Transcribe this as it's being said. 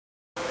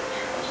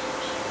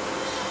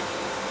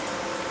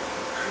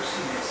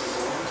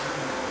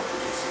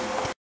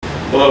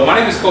Hello,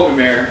 my name is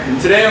Colby, and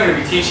today I'm going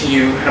to be teaching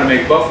you how to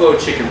make buffalo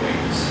chicken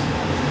wings.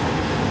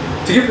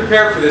 To get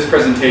prepared for this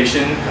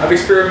presentation, I've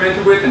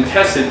experimented with and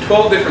tested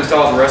 12 different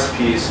styles of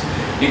recipes,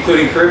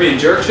 including Caribbean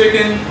jerk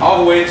chicken,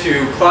 all the way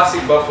to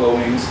classic buffalo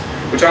wings,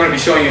 which I'm going to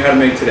be showing you how to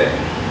make today.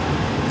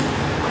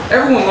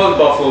 Everyone loves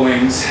buffalo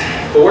wings,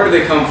 but where do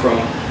they come from?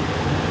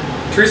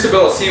 Teresa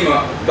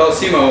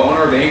Bellissimo,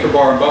 owner of the Anchor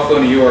Bar in Buffalo,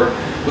 New York,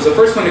 was the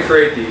first one to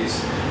create these.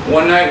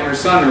 One night when her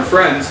son and her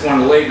friends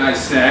wanted a late night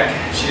snack,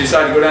 she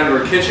decided to go down to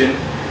her kitchen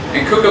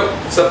and cook up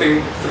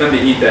something for them to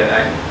eat that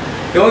night.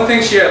 The only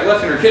thing she had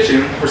left in her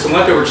kitchen were some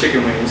leftover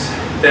chicken wings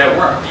that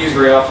weren't used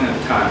very often at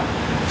the time.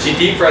 She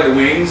deep fried the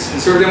wings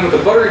and served them with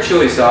a buttery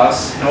chili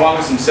sauce and along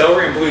with some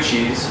celery and blue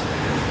cheese.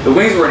 The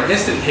wings were an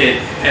instant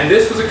hit, and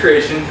this was a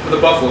creation of the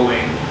buffalo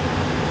wing.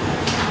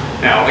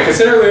 Now, like I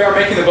said earlier, I'm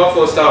making the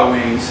buffalo style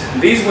wings.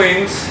 These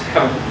wings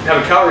have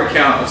a calorie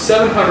count of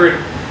 700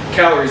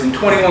 calories and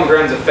 21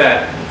 grams of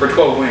fat for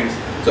 12 wings.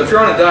 So if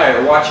you're on a diet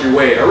or watching your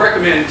weight, I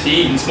recommend to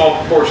eat in small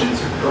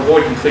proportions or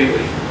avoid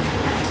completely.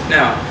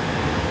 Now,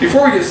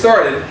 before we get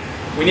started,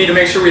 we need to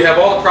make sure we have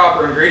all the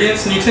proper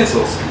ingredients and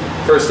utensils.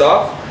 First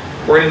off,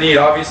 we're going to need,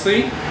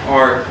 obviously,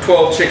 our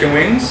 12 chicken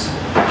wings.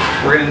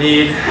 We're going to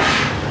need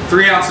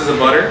 3 ounces of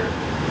butter,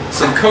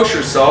 some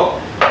kosher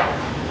salt,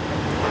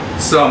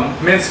 some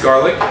minced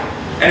garlic,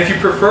 and if you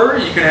prefer,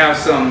 you can have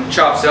some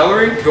chopped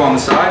celery to go on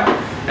the side,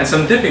 and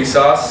some dipping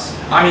sauce.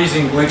 I'm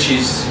using blue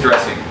cheese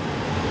dressing.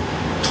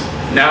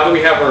 Now that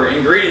we have our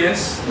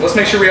ingredients, let's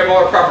make sure we have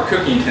all our proper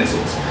cooking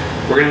utensils.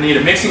 We're going to need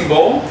a mixing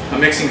bowl, a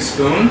mixing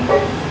spoon.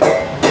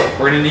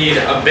 We're going to need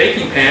a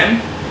baking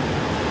pan,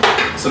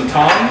 some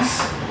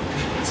tongs,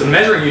 some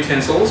measuring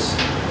utensils.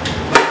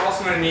 We're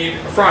also going to need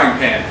a frying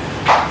pan.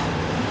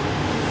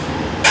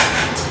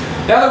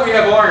 Now that we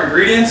have all our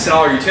ingredients and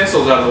all our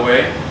utensils out of the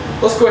way,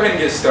 let's go ahead and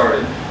get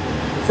started.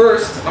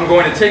 First, I'm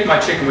going to take my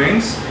chicken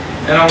wings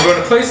and I'm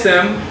going to place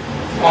them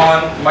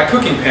on my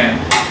cooking pan,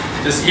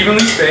 just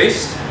evenly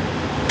spaced.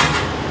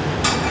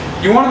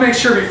 You want to make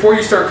sure before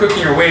you start cooking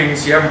your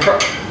wings you have them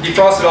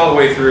defrosted all the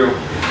way through.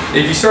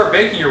 If you start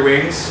baking your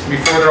wings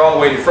before they're all the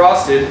way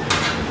defrosted,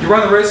 you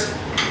run the risk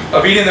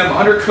of eating them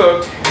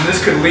undercooked, and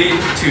this could lead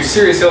to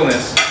serious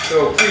illness.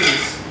 So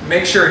please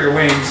make sure your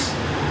wings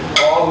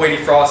are all the way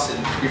defrosted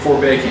before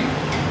baking.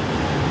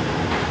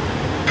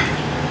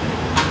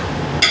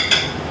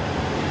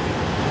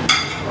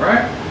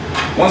 Alright.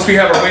 Once we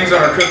have our wings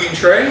on our cooking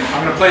tray,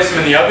 I'm going to place them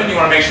in the oven. You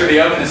want to make sure the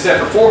oven is set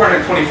for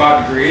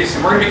 425 degrees.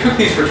 And we're going to be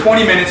cooking these for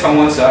 20 minutes on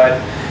one side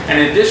and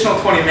an additional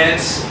 20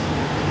 minutes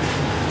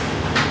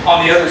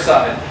on the other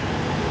side.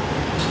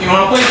 You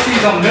want to place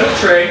these on the middle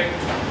tray,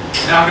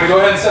 and I'm going to go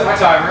ahead and set my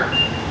timer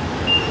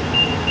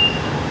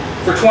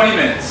for 20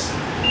 minutes.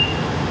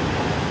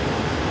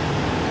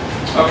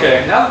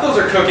 Okay, now that those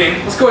are cooking,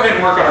 let's go ahead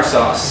and work on our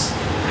sauce.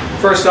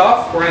 First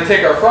off, we're going to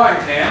take our frying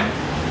pan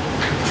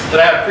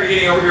that I have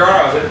preheating over here on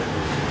our oven.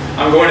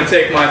 I'm going to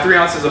take my 3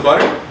 ounces of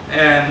butter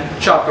and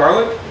chopped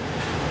garlic,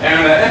 and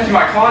I'm going to empty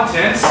my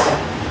contents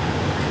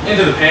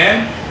into the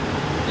pan.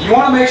 You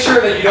want to make sure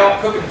that you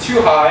don't cook them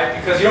too high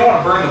because you don't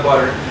want to burn the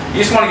butter.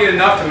 You just want to get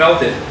enough to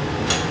melt it.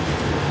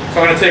 So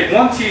I'm going to take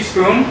 1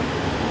 teaspoon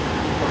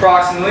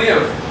approximately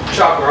of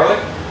chopped garlic.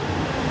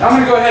 Now I'm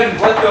going to go ahead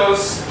and let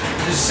those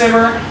just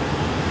simmer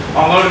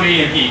on low to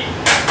medium heat.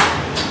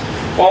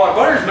 While our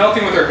butter is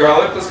melting with our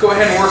garlic, let's go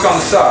ahead and work on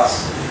the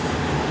sauce.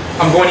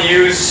 I'm going to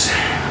use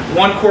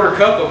 1/4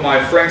 cup of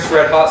my Frank's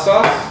Red Hot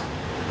sauce.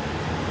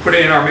 Put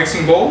it in our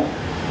mixing bowl.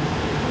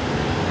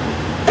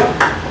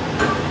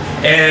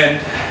 And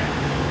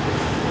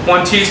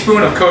 1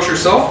 teaspoon of kosher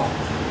salt.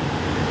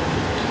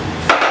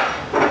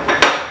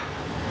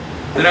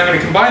 Then I'm going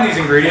to combine these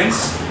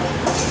ingredients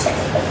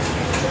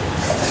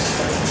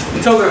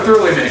until they're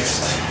thoroughly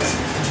mixed.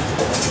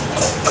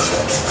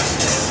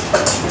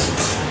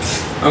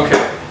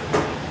 Okay.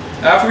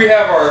 After we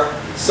have our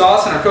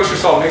sauce and our kosher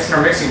salt mixed in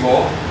our mixing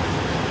bowl,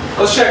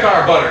 let's check on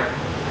our butter.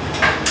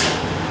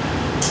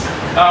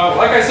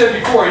 Like I said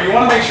before, you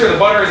want to make sure the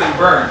butter isn't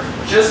burned,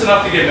 just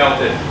enough to get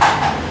melted.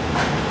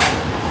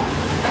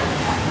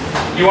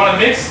 You want to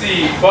mix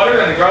the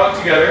butter and the garlic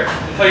together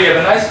until you have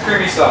a nice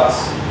creamy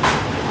sauce.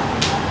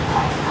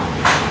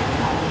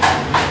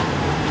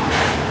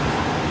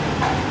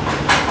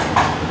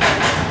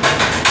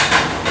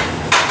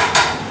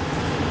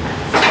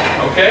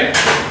 Okay?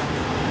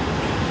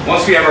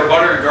 Once we have our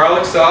butter and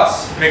garlic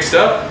sauce mixed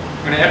up,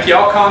 we're going to empty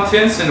all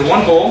contents into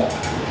one bowl.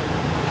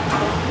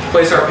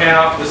 Place our pan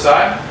off to the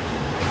side.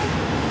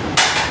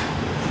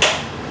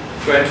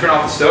 Go ahead and turn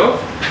off the stove.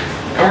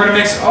 And we're going to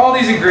mix all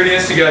these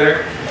ingredients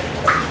together.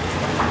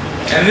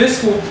 And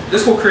this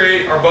will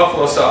create our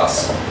buffalo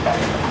sauce.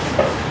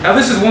 Now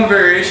this is one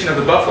variation of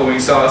the buffalo wing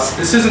sauce.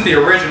 This isn't the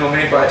original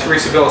made by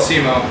Teresa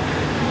Bellissimo.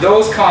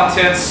 Those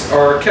contents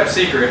are kept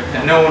secret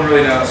and no one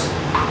really knows.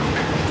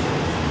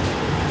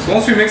 So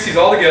once we mix these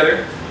all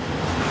together,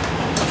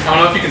 I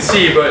don't know if you can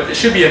see, but it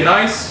should be a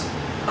nice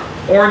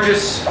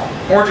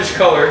orangish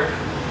color,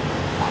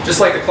 just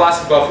like the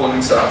classic buffalo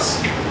wing sauce.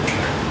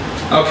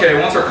 Okay,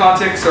 once our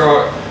contents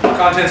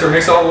are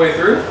mixed all the way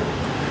through,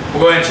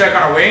 We'll go ahead and check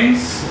on our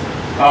wings.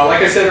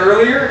 Like I said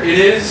earlier, it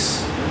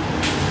is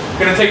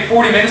going to take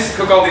 40 minutes to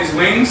cook all these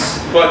wings,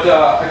 but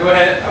I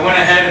went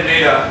ahead and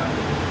made a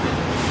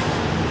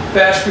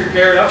batch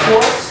prepared up for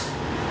us.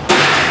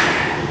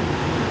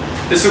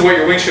 This is what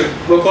your wings should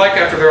look like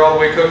after they're all the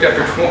way cooked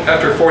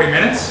after 40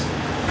 minutes.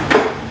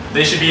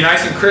 They should be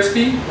nice and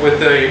crispy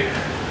with a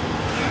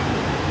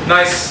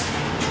nice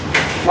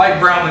light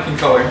brown looking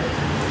color.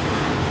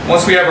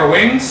 Once we have our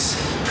wings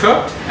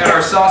cooked and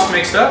our sauce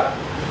mixed up,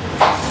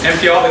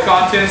 empty all the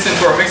contents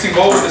into our mixing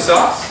bowl with the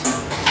sauce.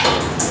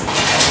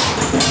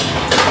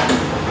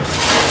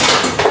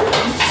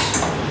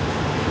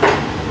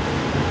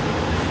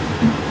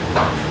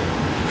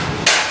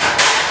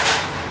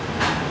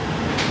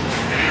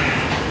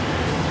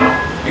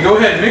 And go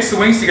ahead and mix the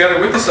wings together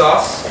with the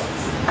sauce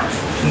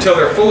until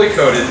they're fully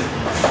coated.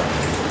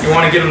 You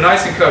want to get them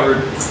nice and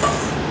covered.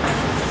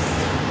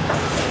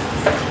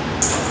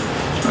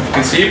 You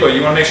can see, but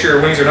you want to make sure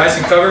your wings are nice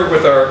and covered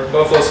with our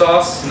buffalo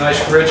sauce,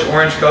 nice rich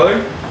orange color.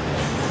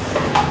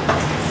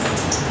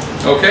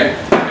 Okay,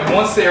 and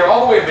once they are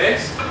all the way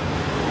mixed,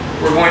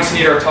 we're going to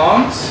need our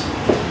tongs.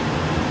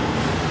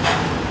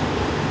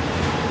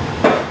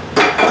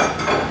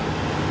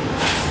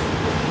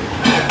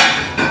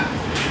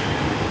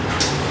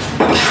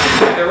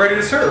 They're ready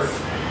to serve.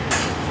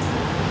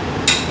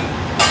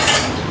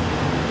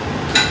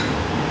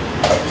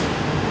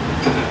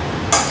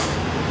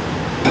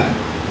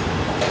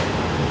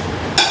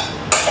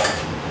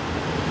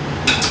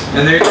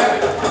 And there you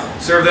have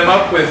it. Serve them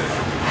up with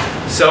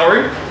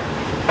celery,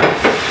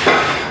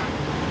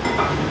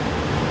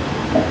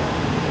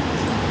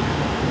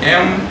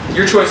 and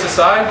your choice of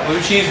side, blue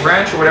cheese,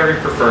 ranch, or whatever you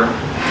prefer.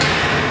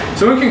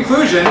 So in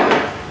conclusion,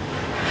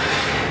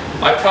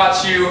 I've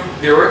taught you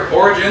the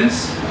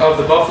origins of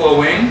the buffalo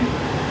wing,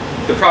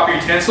 the proper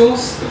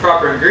utensils, the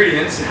proper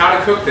ingredients, and how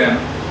to cook them.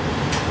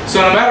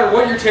 So no matter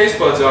what your taste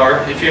buds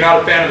are, if you're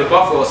not a fan of the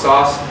buffalo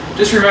sauce,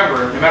 just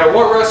remember, no matter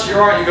what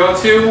restaurant you go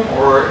to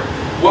or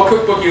what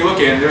cookbook you look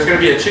in, there's going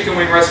to be a chicken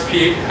wing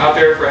recipe out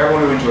there for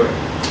everyone to enjoy.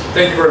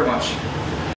 Thank you very much.